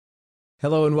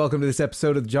Hello and welcome to this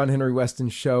episode of the John Henry Weston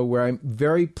Show, where I'm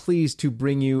very pleased to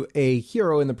bring you a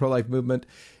hero in the pro-life movement,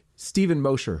 Stephen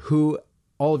Mosher, who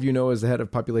all of you know is the head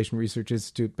of Population Research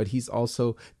Institute, but he's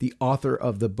also the author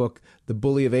of the book, The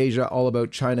Bully of Asia, all about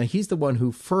China. He's the one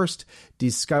who first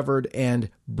discovered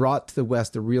and brought to the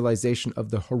West the realization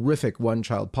of the horrific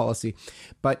one-child policy.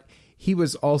 But he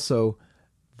was also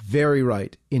very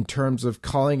right in terms of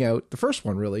calling out, the first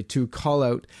one really, to call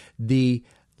out the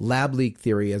lab leak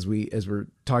theory, as we're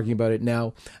talking about it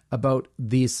now, about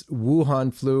this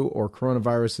Wuhan flu or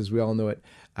coronavirus, as we all know it,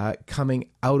 coming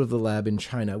out of the lab in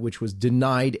China, which was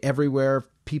denied everywhere.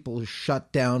 People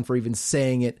shut down for even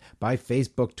saying it by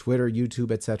Facebook, Twitter,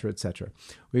 YouTube, etc., etc.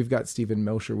 We've got Stephen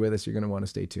Mosher with us. You're going to want to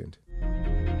stay tuned.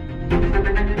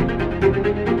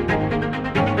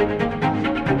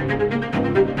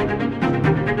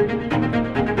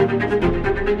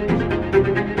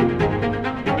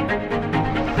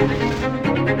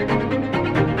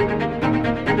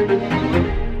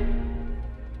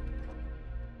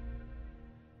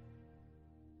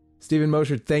 Stephen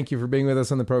Mosher, thank you for being with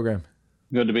us on the program.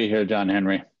 Good to be here, John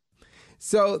Henry.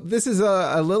 So this is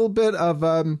a little bit of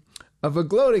a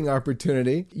gloating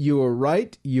opportunity. You were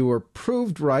right. You were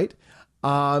proved right.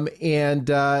 And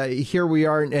here we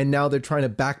are. And now they're trying to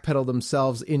backpedal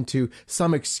themselves into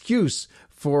some excuse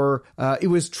for it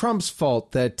was Trump's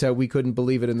fault that we couldn't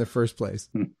believe it in the first place.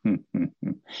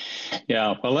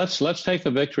 Yeah, well, let's take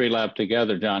the victory lap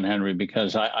together, John Henry,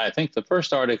 because I think the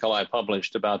first article I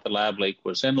published about the lab leak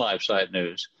was in LifeSite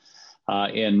News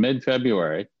in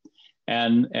mid-February,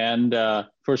 and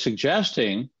for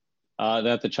suggesting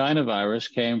that the China virus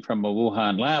came from a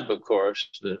Wuhan lab. Of course,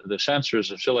 the censors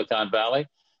of Silicon Valley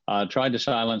tried to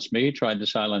silence me, tried to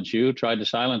silence you, tried to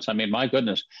silence. I mean, my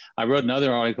goodness, I wrote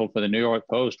another article for the New York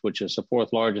Post, which is the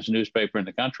fourth largest newspaper in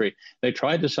the country. They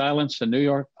tried to silence the New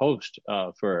York Post,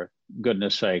 for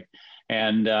goodness sake.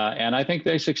 And I think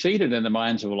they succeeded in the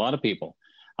minds of a lot of people.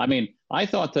 I mean, I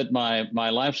thought that my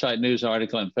LifeSite News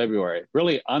article in February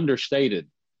really understated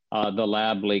the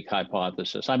lab leak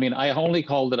hypothesis. I mean, I only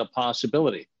called it a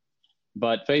possibility.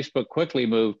 But Facebook quickly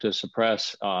moved to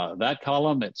suppress that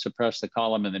column. It suppressed the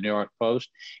column in the New York Post.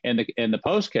 In the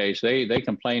Post case, they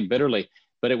complained bitterly,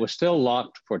 but it was still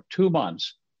locked for 2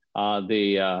 months.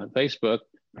 Facebook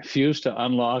refused to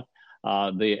unlock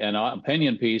an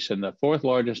opinion piece in the fourth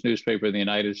largest newspaper in the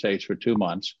United States for 2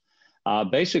 months.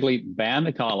 Basically banned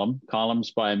the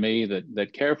columns by me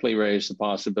that carefully raised the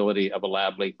possibility of a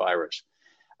lab leak virus.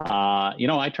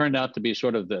 I turned out to be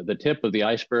sort of the tip of the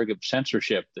iceberg of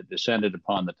censorship that descended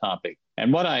upon the topic.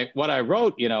 And what I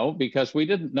wrote, because we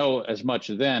didn't know as much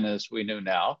then as we knew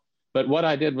now, but what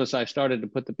I did was I started to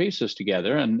put the pieces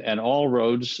together, and all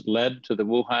roads led to the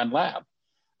Wuhan lab.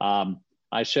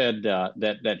 I said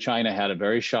that China had a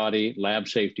very shoddy lab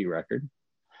safety record.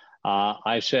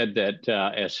 I said that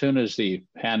as soon as the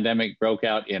pandemic broke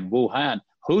out in Wuhan,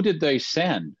 who did they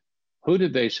send? Who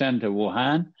did they send to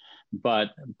Wuhan? But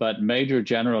Major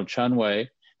General Chen Wei,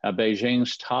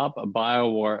 Beijing's top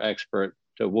biowar expert,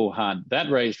 to Wuhan.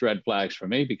 That raised red flags for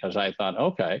me because I thought,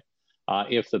 okay,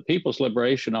 if the People's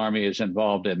Liberation Army is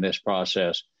involved in this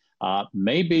process,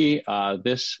 maybe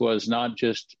this was not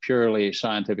just purely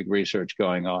scientific research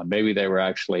going on. Maybe they were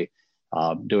actually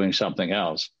doing something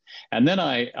else. And then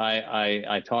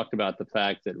I talked about the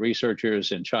fact that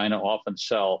researchers in China often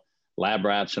sell lab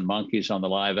rats and monkeys on the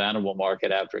live animal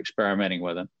market after experimenting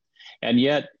with them. And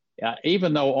yet,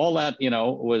 even though all that,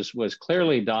 was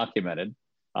clearly documented,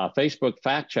 Facebook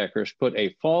fact checkers put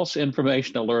a false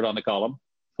information alert on the column,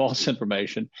 false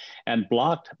information, and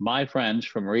blocked my friends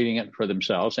from reading it for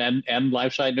themselves and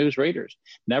LifeSite News readers.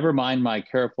 Never mind my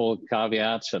careful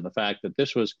caveats and the fact that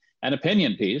this was an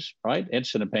opinion piece, right?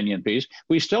 It's an opinion piece.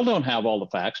 We still don't have all the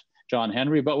facts, John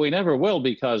Henry, but we never will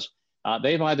because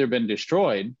they've either been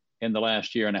destroyed in the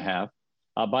last year and a half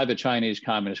by the Chinese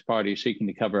Communist Party seeking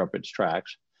to cover up its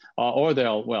tracks, or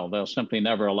they'll simply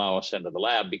never allow us into the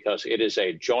lab because it is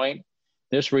a joint.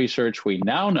 This research we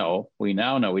now know, we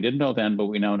didn't know then, but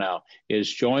we know now,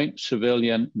 is joint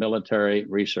civilian military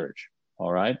research,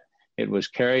 all right? It was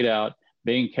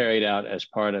being carried out as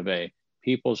part of a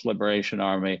People's Liberation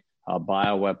Army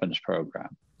bioweapons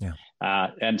program. Yeah.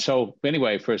 And so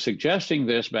anyway, for suggesting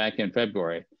this back in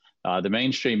February, the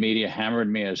mainstream media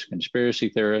hammered me as a conspiracy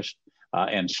theorist,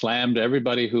 and slammed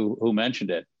everybody who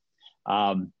mentioned it.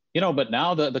 But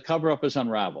now the cover-up is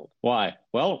unraveled. Why?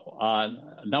 Well,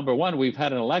 number one, we've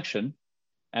had an election,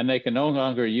 and they can no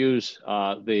longer use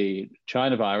the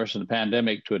China virus and the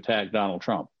pandemic to attack Donald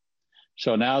Trump.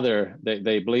 So now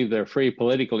they believe they're free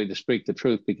politically to speak the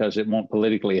truth because it won't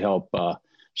politically help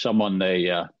someone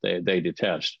they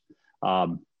detest.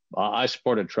 I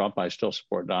supported Trump. I still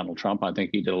support Donald Trump. I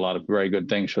think he did a lot of very good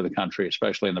things for the country,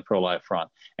 especially in the pro-life front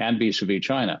and vis-a-vis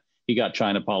China. He got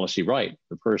China policy right,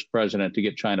 the first president to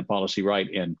get China policy right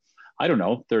in, I don't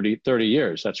know, 30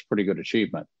 years. That's a pretty good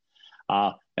achievement.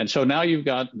 And so now you've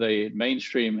got the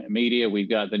mainstream media. We've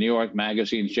got the New York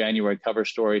Magazine's January cover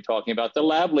story talking about the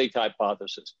lab leak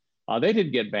hypothesis. They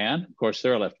didn't get banned. Of course,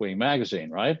 they're a left-wing magazine,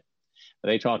 right?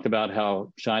 They talked about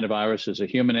how China virus is a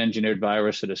human-engineered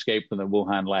virus that escaped from the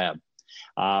Wuhan lab.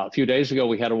 A few days ago,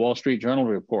 we had a Wall Street Journal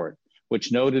report,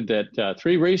 which noted that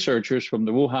 3 researchers from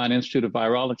the Wuhan Institute of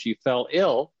Virology fell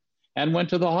ill and went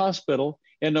to the hospital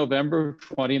in November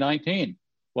 2019.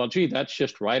 Well, gee, that's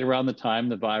just right around the time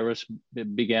the virus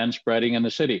began spreading in the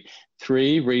city.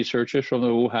 3 researchers from the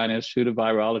Wuhan Institute of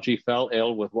Virology fell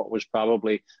ill with what was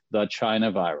probably the China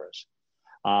virus.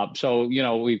 So, you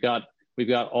know, we've got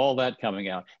all that coming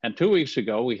out. And 2 weeks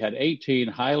ago, we had 18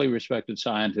 highly respected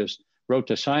scientists wrote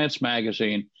to Science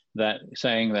magazine that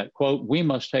saying that, quote, we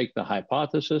must take the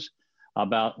hypothesis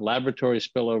about laboratory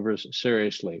spillovers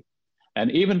seriously. And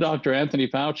even Dr. Anthony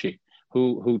Fauci,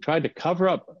 who tried to cover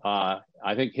up,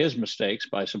 I think, his mistakes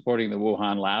by supporting the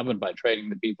Wuhan lab and by training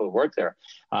the people who work there,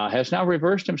 has now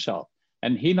reversed himself.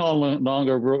 And he no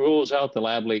longer rules out the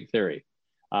lab leak theory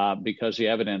because the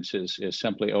evidence is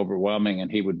simply overwhelming, and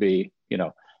he would be, you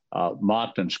know,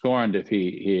 mocked and scorned if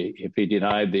he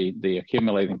denied the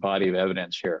accumulating body of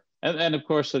evidence here. And of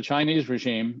course, the Chinese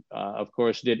regime, of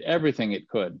course, did everything it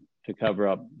could to cover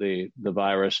up the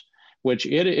virus, which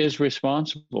it is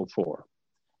responsible for.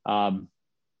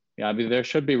 Yeah, I mean, there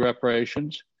should be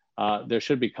reparations. There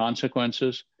should be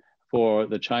consequences for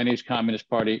the Chinese Communist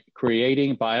Party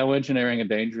creating, bioengineering a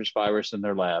dangerous virus in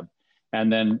their lab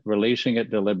and then releasing it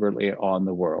deliberately on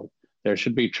the world. There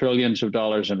should be trillions of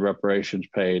dollars in reparations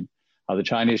paid. The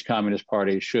Chinese Communist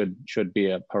Party should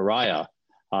be a pariah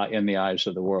in the eyes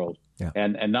of the world, yeah,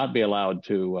 and not be allowed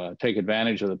to take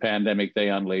advantage of the pandemic they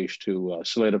unleashed to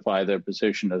solidify their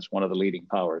position as one of the leading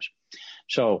powers.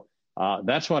 So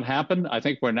that's what happened. I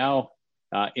think we're now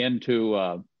into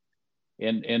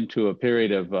a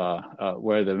period of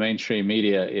where the mainstream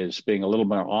media is being a little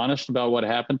more honest about what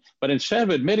happened. But instead of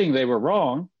admitting they were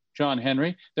wrong, John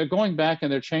Henry, they're going back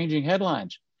and they're changing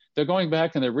headlines. They're going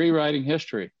back and they're rewriting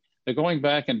history. They're going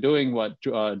back and doing what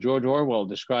George Orwell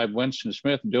described Winston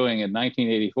Smith doing in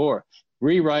 1984,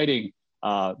 rewriting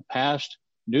past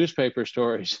newspaper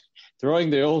stories,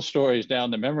 throwing the old stories down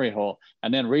the memory hole,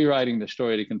 and then rewriting the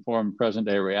story to conform present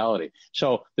day reality.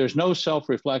 So there's no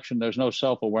self-reflection, there's no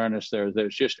self-awareness there.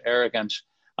 There's just arrogance,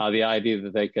 the idea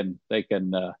that they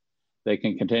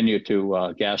can continue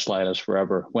to gaslight us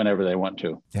forever, whenever they want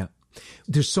to. Yeah.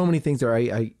 There's so many things there.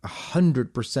 I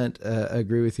 100%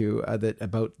 agree with you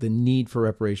about the need for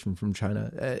reparation from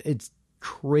China. It's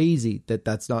crazy that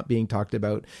that's not being talked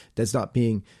about, that's not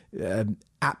being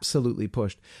absolutely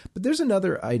pushed. But there's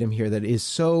another item here that is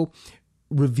so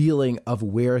revealing of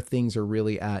where things are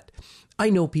really at. I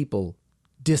know people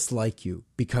dislike you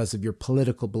because of your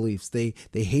political beliefs. They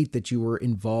hate that you were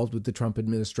involved with the Trump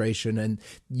administration and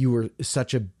you were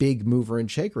such a big mover and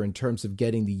shaker in terms of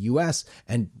getting the U.S.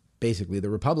 and basically the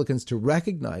Republicans to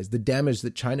recognize the damage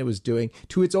that China was doing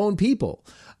to its own people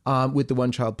with the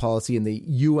one-child policy and the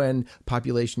UN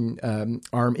population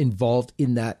arm involved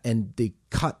in that and the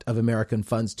cut of American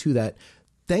funds to that,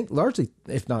 largely,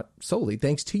 if not solely,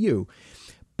 thanks to you.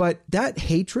 But that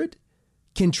hatred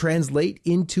can translate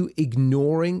into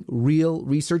ignoring real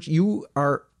research. You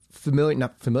are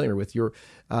not familiar with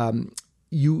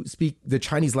you speak the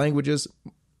Chinese languages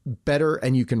better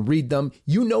and you can read them.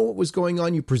 You know what was going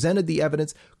on. You presented the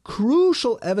evidence,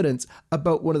 crucial evidence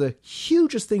about one of the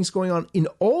hugest things going on in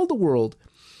all the world.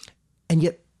 And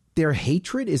yet their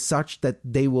hatred is such that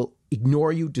they will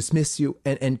ignore you, dismiss you,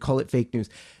 and call it fake news.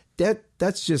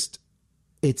 That's just,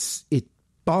 it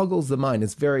boggles the mind.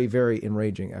 It's very, very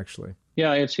enraging, actually.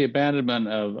 Yeah, it's the abandonment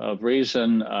of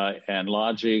reason and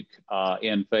logic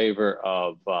in favor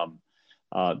of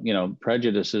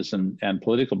prejudices and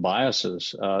political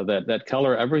biases that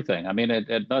color everything. I mean,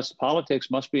 politics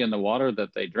must be in the water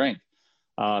that they drink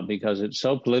because it's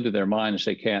so polluted their minds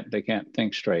they can't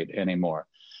think straight anymore.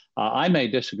 I may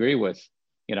disagree with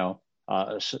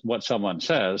what someone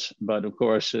says, but of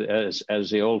course, as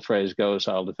the old phrase goes,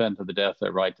 I'll defend to the death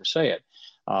their right to say it.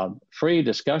 Free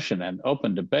discussion and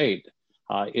open debate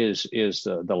is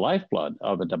the lifeblood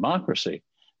of a democracy.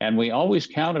 And we always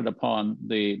counted upon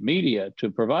the media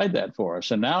to provide that for us.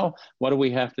 And now what do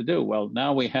we have to do? Well,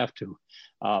 now we have to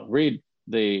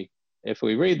if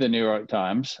we read the New York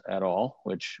Times at all,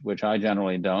 which I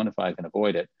generally don't if I can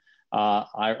avoid it,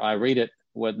 I read it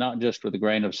with not just with a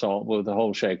grain of salt, but with a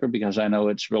whole shaker, because I know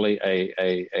it's really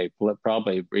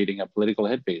probably reading a political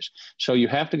hit piece. So you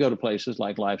have to go to places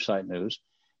like LifeSite News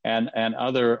and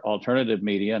other alternative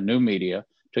media, new media,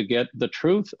 to get the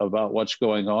truth about what's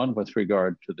going on with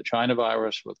regard to the China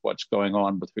virus, with what's going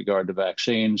on with regard to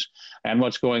vaccines, and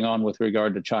what's going on with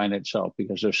regard to China itself,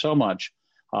 because there's so much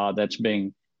that's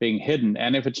being hidden.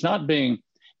 And if it's not being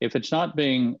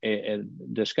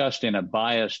discussed in a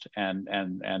biased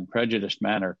and prejudiced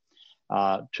manner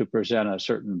to present a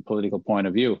certain political point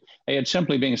of view, it's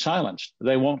simply being silenced.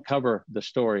 They won't cover the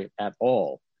story at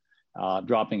all,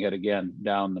 dropping it again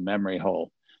down the memory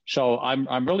hole. So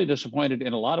I'm really disappointed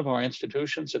in a lot of our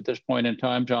institutions at this point in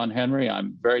time, John Henry.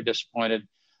 I'm very disappointed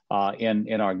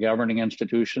in our governing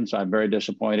institutions. I'm very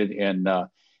disappointed in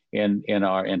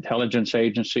our intelligence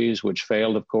agencies, which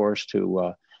failed, of course,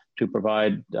 to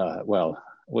provide.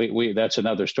 We that's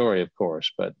another story, of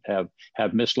course, but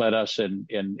have misled us in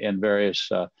various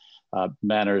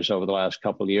manners over the last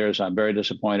couple of years. I'm very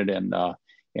disappointed in the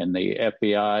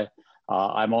FBI.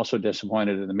 I'm also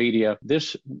disappointed in the media.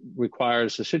 This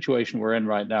requires, the situation we're in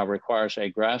right now requires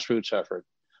a grassroots effort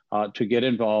to get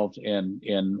involved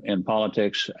in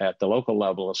politics at the local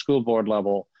level, the school board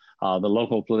level, the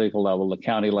local political level, the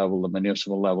county level, the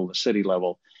municipal level, the city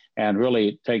level, and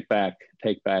really take back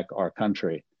our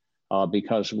country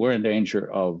because we're in danger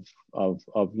of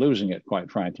losing it, quite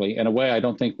frankly, in a way I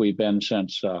don't think we've been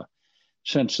since the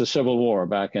Civil War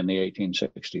back in the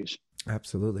 1860s.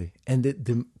 Absolutely. And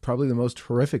the probably the most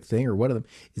horrific thing, or one of them,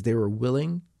 is they were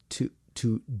willing to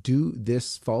do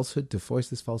this falsehood, to voice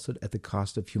this falsehood at the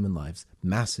cost of human lives,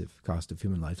 massive cost of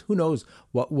human lives. Who knows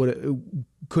what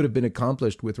could have been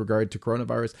accomplished with regard to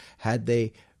coronavirus had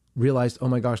they realized, oh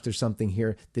my gosh, there's something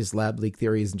here. This lab leak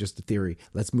theory isn't just a theory.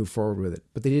 Let's move forward with it.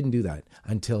 But they didn't do that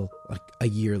until like a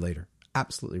year later.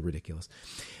 Absolutely ridiculous.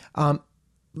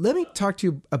 Let me talk to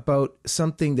you about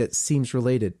something that seems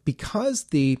related, because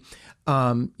the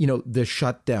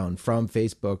shutdown from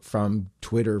Facebook, from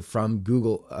Twitter, from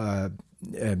Google,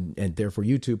 and therefore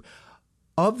YouTube,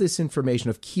 of this information,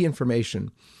 of key information.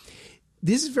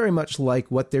 This is very much like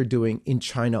what they're doing in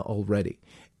China already.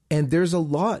 And there's a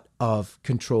lot of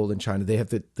control in China. They have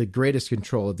the greatest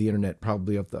control of the internet,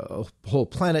 probably of the whole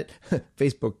planet.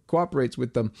 Facebook cooperates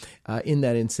with them in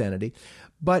that insanity.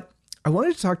 But I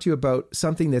wanted to talk to you about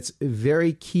something that's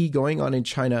very key going on in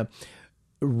China.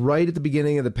 Right at the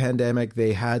beginning of the pandemic,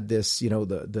 they had this,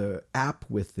 the app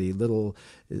with the little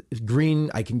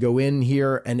green, I can go in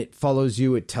here and it follows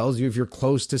you. It tells you if you're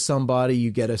close to somebody,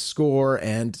 you get a score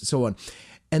and so on.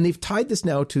 And they've tied this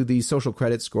now to the social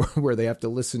credit score, where they have to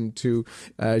listen to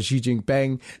Xi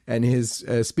Jinping and his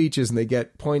speeches, and they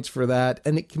get points for that.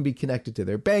 And it can be connected to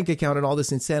their bank account and all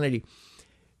this insanity.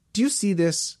 Do you see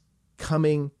this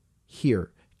coming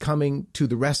here, coming to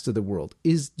the rest of the world?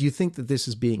 Do you think that this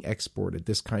is being exported,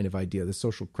 this kind of idea, the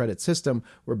social credit system,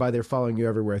 whereby they're following you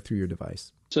everywhere through your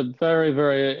device? It's a very,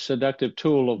 very seductive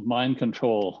tool of mind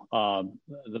control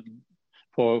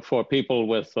for people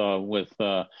with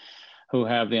who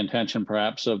have the intention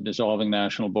perhaps of dissolving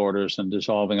national borders and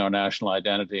dissolving our national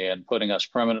identity and putting us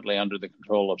permanently under the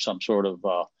control of some sort of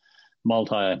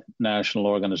multinational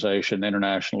organization,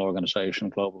 international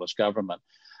organization, globalist government.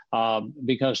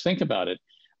 Because think about it.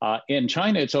 In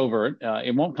China, it's overt.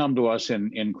 It won't come to us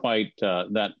in quite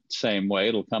that same way.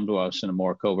 It'll come to us in a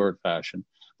more covert fashion.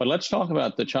 But let's talk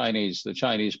about the Chinese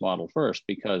model first,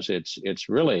 because it's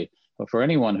really, for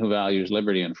anyone who values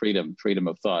liberty and freedom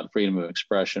of thought, freedom of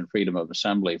expression, freedom of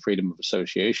assembly, freedom of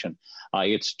association,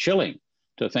 it's chilling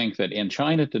to think that in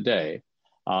China today,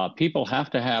 people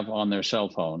have to have on their cell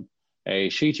phone a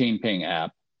Xi Jinping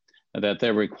app that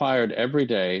they're required every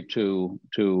day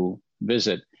to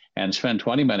visit and spend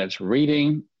 20 minutes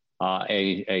reading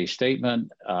a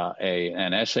statement,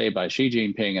 an essay by Xi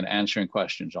Jinping, and answering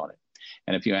questions on it.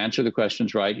 And if you answer the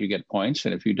questions right, you get points.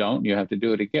 And if you don't, you have to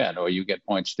do it again, or you get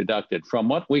points deducted from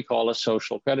what we call a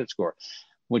social credit score,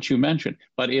 which you mentioned.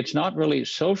 But it's not really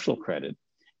social credit.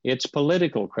 It's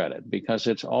political credit, because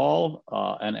it's all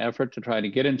an effort to try to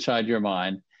get inside your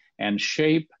mind and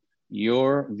shape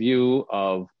your view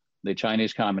of the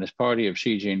Chinese Communist Party, of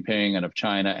Xi Jinping, and of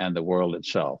China and the world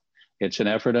itself. It's an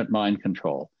effort at mind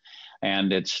control.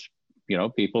 And it's,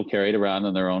 people carry it around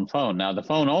on their own phone. Now, the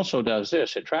phone also does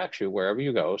this. It tracks you wherever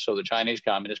you go. So the Chinese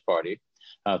Communist Party,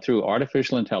 through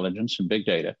artificial intelligence and big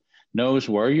data, knows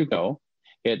where you go.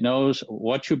 It knows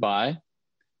what you buy,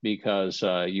 because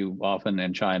you often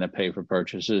in China pay for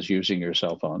purchases using your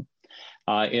cell phone.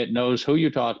 It knows who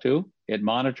you talk to. It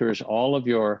monitors all of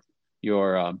your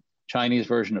Chinese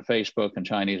version of Facebook and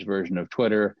Chinese version of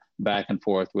Twitter back and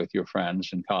forth with your friends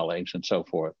and colleagues and so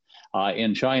forth.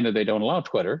 In China, they don't allow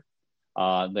Twitter.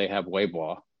 They have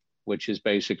Weibo, which is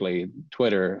basically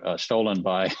Twitter stolen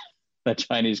by the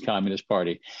Chinese Communist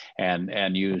Party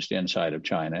and used inside of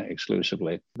China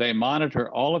exclusively. They monitor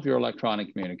all of your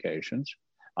electronic communications.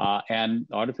 And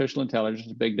artificial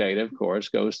intelligence, big data, of course,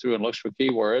 goes through and looks for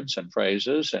keywords and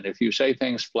phrases. And if you say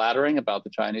things flattering about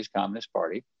the Chinese Communist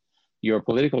Party, your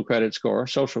political credit score,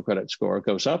 social credit score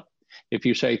goes up. If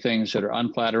you say things that are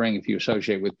unflattering, if you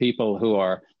associate with people who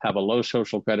have a low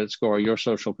social credit score, your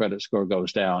social credit score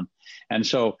goes down. And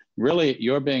so really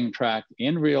you're being tracked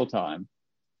in real time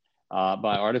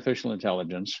by artificial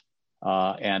intelligence,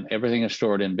 and everything is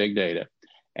stored in big data.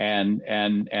 And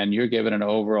you're given an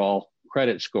overall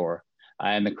credit score.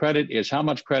 And the credit is how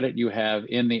much credit you have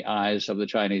in the eyes of the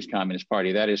Chinese Communist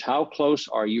Party. That is, how close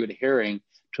are you adhering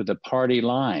to the party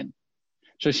line?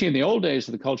 So see, in the old days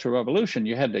of the Cultural Revolution,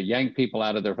 you had to yank people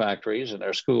out of their factories and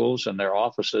their schools and their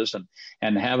offices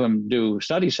and have them do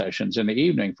study sessions in the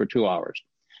evening for 2 hours.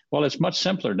 Well, it's much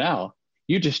simpler now.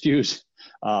 You just use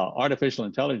artificial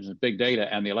intelligence, big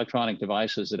data, and the electronic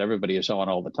devices that everybody is on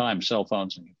all the time, cell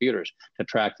phones and computers, to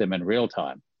track them in real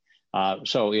time.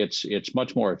 So it's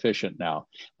much more efficient now.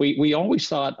 We always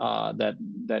thought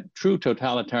that true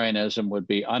totalitarianism would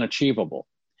be unachievable.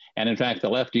 And in fact, the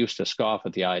left used to scoff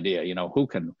at the idea, who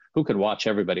can watch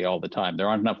everybody all the time? There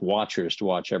aren't enough watchers to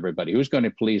watch everybody. Who's going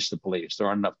to police the police? There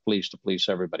aren't enough police to police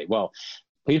everybody. Well,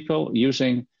 people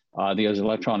using these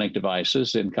electronic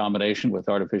devices in combination with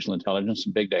artificial intelligence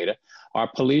and big data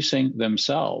are policing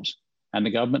themselves. And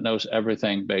the government knows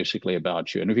everything basically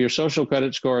about you. And if your social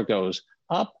credit score goes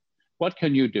up, what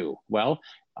can you do? Well,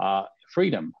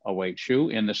 freedom awaits you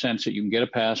in the sense that you can get a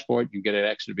passport, you can get an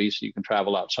exit visa, you can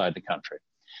travel outside the country.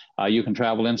 You can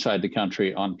travel inside the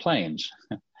country on planes.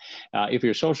 If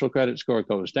your social credit score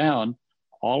goes down,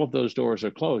 all of those doors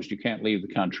are closed. You can't leave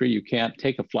the country. You can't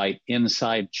take a flight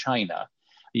inside China.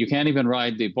 You can't even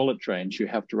ride the bullet trains. You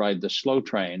have to ride the slow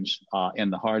trains in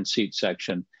the hard seat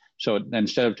section. So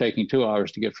instead of taking 2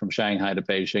 hours to get from Shanghai to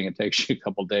Beijing, it takes you a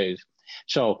couple of days.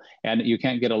 So, and you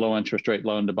can't get a low interest rate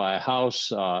loan to buy a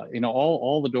house.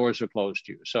 All the doors are closed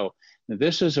to you. So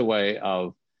this is a way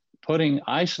of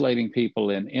isolating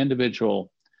people in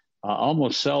individual,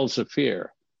 almost cells of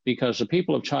fear, because the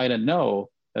people of China know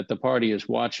that the party is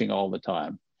watching all the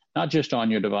time, not just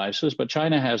on your devices, but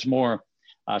China has more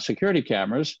security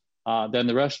cameras than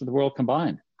the rest of the world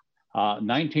combined.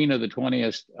 19 of the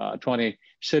 20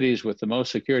 cities with the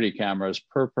most security cameras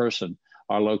per person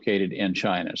are located in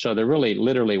China. So they're really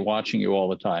literally watching you all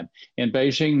the time. In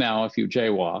Beijing now, if you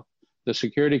jaywalk, the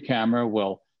security camera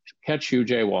will catch you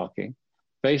jaywalking.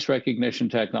 Face recognition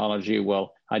technology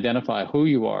will identify who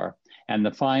you are, and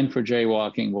the fine for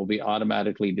jaywalking will be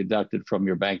automatically deducted from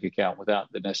your bank account without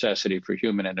the necessity for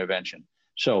human intervention.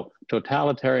 So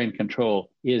totalitarian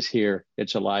control is here.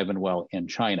 It's alive and well in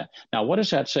China. Now, what does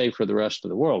that say for the rest of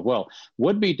the world? Well,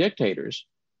 would-be dictators,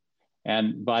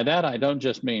 and by that I don't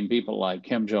just mean people like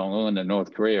Kim Jong-un in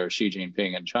North Korea or Xi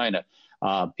Jinping in China,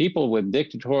 people with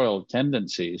dictatorial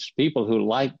tendencies, people who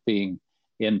like being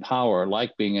in power,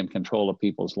 like being in control of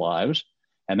people's lives.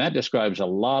 And that describes a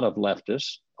lot of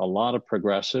leftists, a lot of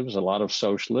progressives, a lot of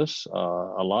socialists,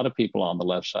 a lot of people on the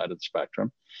left side of the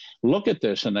spectrum. Look at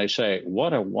this and they say,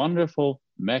 what a wonderful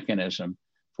mechanism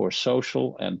for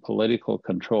social and political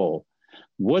control.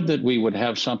 Would that we would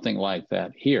have something like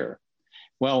that here.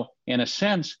 Well, in a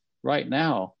sense, right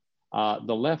now,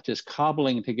 the left is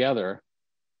cobbling together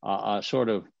a sort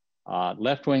of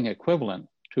left-wing equivalent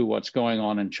to what's going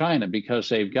on in China, because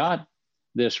they've got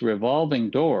this revolving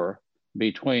door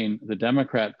between the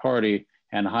Democrat Party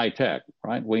and high tech,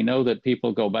 right? We know that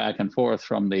people go back and forth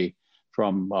from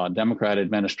Democrat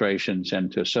administrations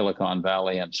into Silicon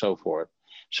Valley and so forth.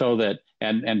 So that,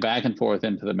 and back and forth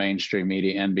into the mainstream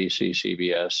media, NBC,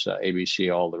 CBS,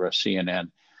 ABC, all the rest,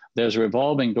 CNN. There's a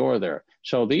revolving door there.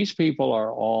 So these people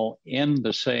are all in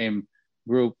the same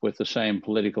group with the same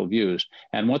political views.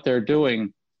 And what they're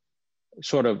doing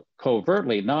sort of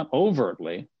covertly, not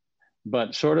overtly,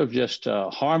 but sort of just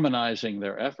harmonizing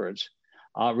their efforts,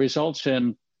 results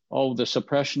in the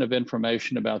suppression of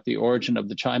information about the origin of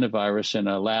the China virus in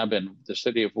a lab in the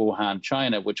city of Wuhan,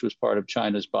 China, which was part of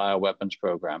China's bioweapons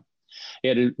program.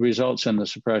 It results in the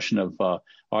suppression of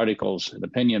articles and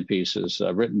opinion pieces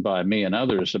written by me and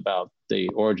others about the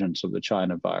origins of the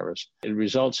China virus. It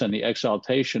results in the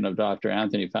exaltation of Dr.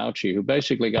 Anthony Fauci, who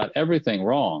basically got everything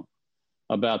wrong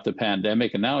about the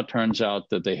pandemic. And now it turns out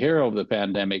that the hero of the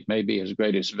pandemic may be his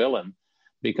greatest villain,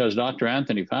 because Dr.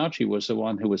 Anthony Fauci was the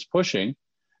one who was pushing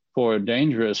for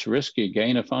dangerous, risky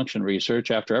gain-of-function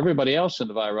research after everybody else in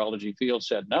the virology field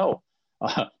said, no,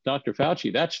 Dr.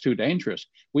 Fauci, that's too dangerous.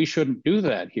 We shouldn't do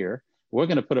that here. We're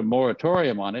going to put a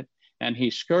moratorium on it. And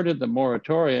he skirted the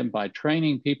moratorium by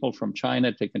training people from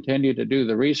China to continue to do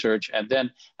the research and then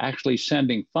actually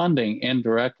sending funding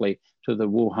indirectly to the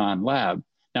Wuhan lab.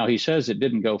 Now, he says it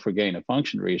didn't go for gain of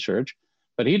function research,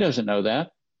 but he doesn't know that.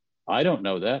 I don't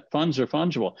know that. Funds are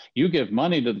fungible. You give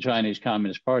money to the Chinese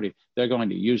Communist Party, they're going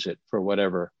to use it for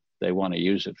whatever they want to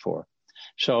use it for.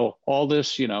 So all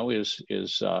this,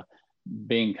 is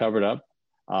being covered up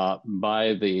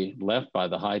by the left, by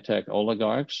the high-tech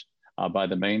oligarchs, by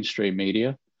the mainstream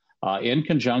media, in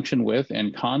conjunction with,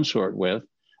 in consort with,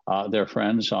 their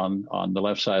friends on the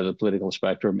left side of the political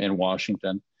spectrum in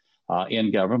Washington,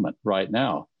 in government right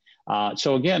now.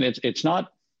 So again, it's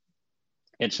not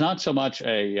so much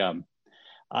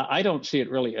I don't see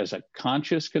it really as a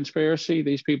conscious conspiracy.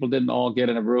 These people didn't all get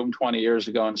in a room 20 years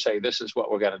ago and say, this is what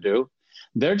we're going to do.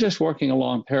 They're just working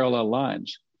along parallel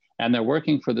lines, and they're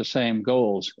working for the same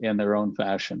goals in their own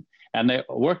fashion. And they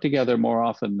work together more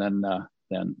often than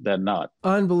not.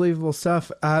 Unbelievable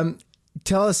stuff.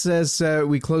 Tell us, as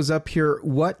we close up here,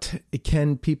 what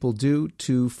can people do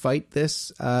to fight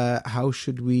this? How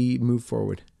should we move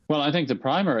forward? Well, I think the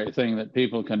primary thing that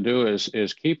people can do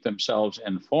is keep themselves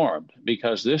informed,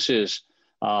 because this is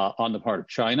on the part of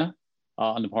China,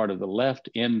 on the part of the left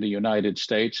in the United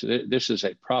States. This is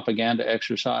a propaganda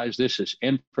exercise. This is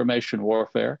information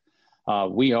warfare.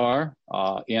 We are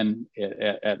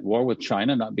at war with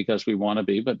China, not because we want to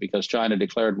be, but because China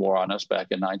declared war on us back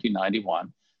in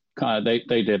 1991.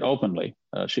 They did openly.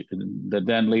 The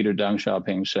then leader Deng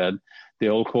Xiaoping said, the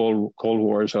old Cold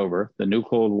War is over. The new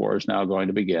Cold War is now going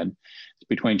to begin. It's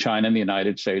between China and the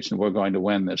United States, and we're going to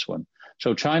win this one.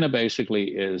 So China basically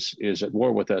is at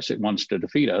war with us. It wants to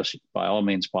defeat us by all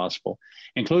means possible,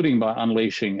 including by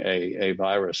unleashing a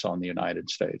virus on the United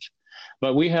States.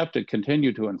 But we have to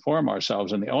continue to inform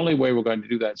ourselves, and the only way we're going to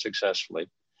do that successfully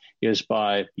is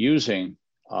by using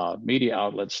media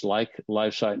outlets like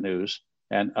LifeSite News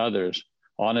and others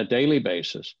on a daily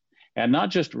basis, and not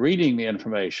just reading the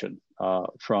information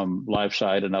from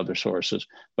LifeSite and other sources,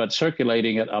 but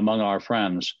circulating it among our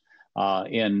friends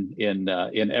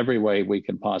in every way we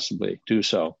can possibly do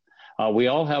so. We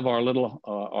all have our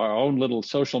own little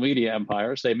social media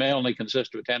empires. They may only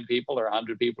consist of 10 people or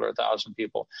 100 people or 1,000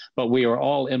 people, but we are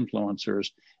all influencers,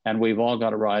 and we've all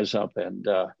got to rise up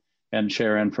and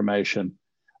share information.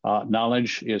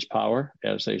 Knowledge is power,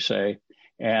 as they say.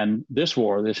 And this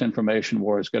war, this information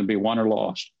war, is going to be won or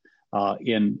lost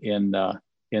in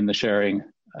the sharing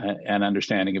and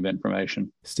understanding of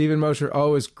information. Stephen Mosher,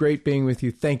 always great being with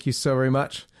you. Thank you so very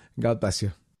much. God bless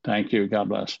you. Thank you. God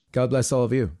bless. God bless all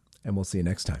of you. And we'll see you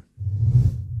next time.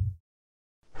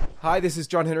 Hi, this is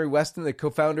John Henry Weston, the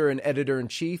co-founder and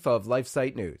editor-in-chief of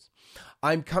LifeSite News.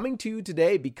 I'm coming to you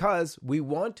today because we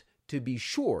want to be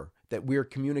sure that we're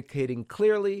communicating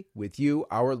clearly with you,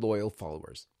 our loyal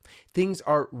followers. Things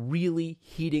are really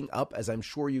heating up, as I'm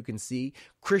sure you can see.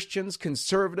 Christians,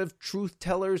 conservative,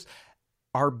 truth-tellers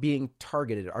are being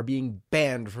targeted, are being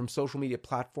banned from social media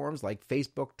platforms like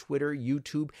Facebook, Twitter,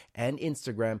 YouTube, and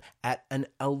Instagram at an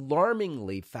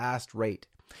alarmingly fast rate.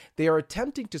 They are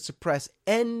attempting to suppress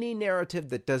any narrative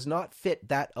that does not fit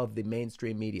that of the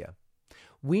mainstream media.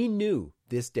 We knew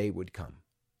this day would come.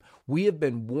 We have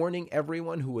been warning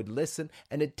everyone who would listen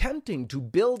and attempting to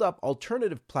build up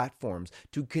alternative platforms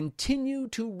to continue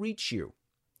to reach you.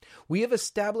 We have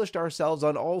established ourselves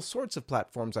on all sorts of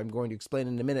platforms I'm going to explain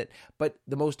in a minute, but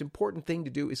the most important thing to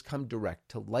do is come direct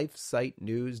to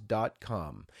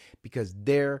lifesitenews.com, because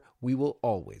there we will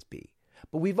always be.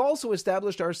 But we've also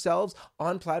established ourselves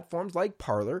on platforms like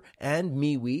Parler and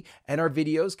MeWe, and our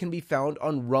videos can be found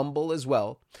on Rumble as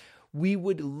well. We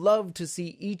would love to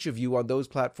see each of you on those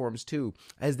platforms too,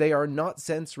 as they are not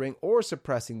censoring or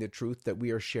suppressing the truth that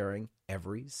we are sharing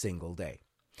every single day.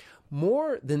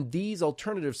 More than these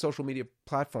alternative social media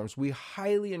platforms, we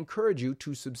highly encourage you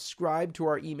to subscribe to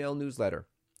our email newsletter.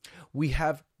 We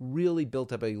have really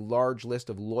built up a large list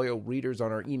of loyal readers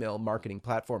on our email marketing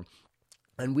platform,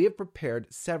 and we have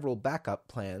prepared several backup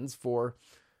plans for,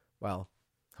 well,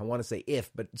 I want to say if,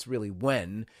 but it's really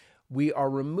when, we are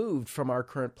removed from our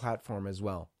current platform as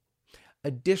well.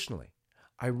 Additionally,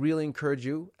 I really encourage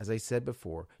you, as I said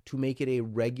before, to make it a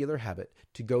regular habit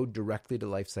to go directly to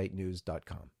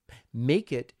lifesitenews.com.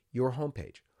 Make it your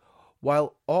homepage.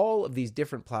 While all of these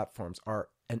different platforms are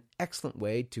an excellent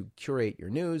way to curate your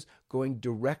news, going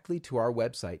directly to our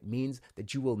website means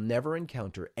that you will never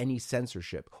encounter any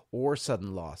censorship or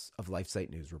sudden loss of LifeSite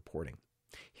News reporting.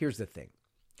 Here's the thing.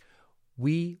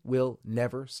 We will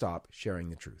never stop sharing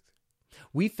the truth.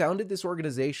 We founded this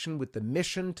organization with the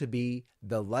mission to be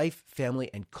the life, family,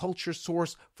 and culture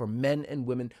source for men and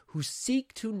women who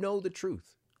seek to know the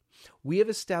truth. We have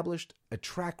established a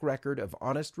track record of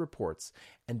honest reports,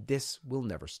 and this will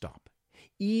never stop,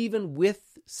 even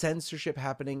with censorship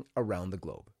happening around the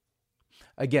globe.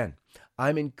 Again,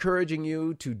 I'm encouraging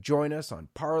you to join us on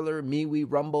Parler, MeWe,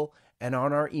 Rumble, and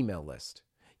on our email list.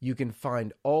 You can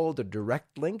find all the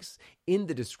direct links in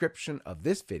the description of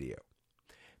this video.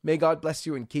 May God bless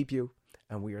you and keep you,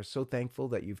 and we are so thankful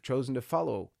that you've chosen to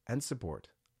follow and support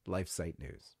LifeSite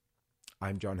News.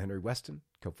 I'm John Henry Weston,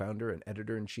 co-founder and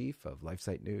editor-in-chief of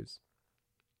LifeSite News.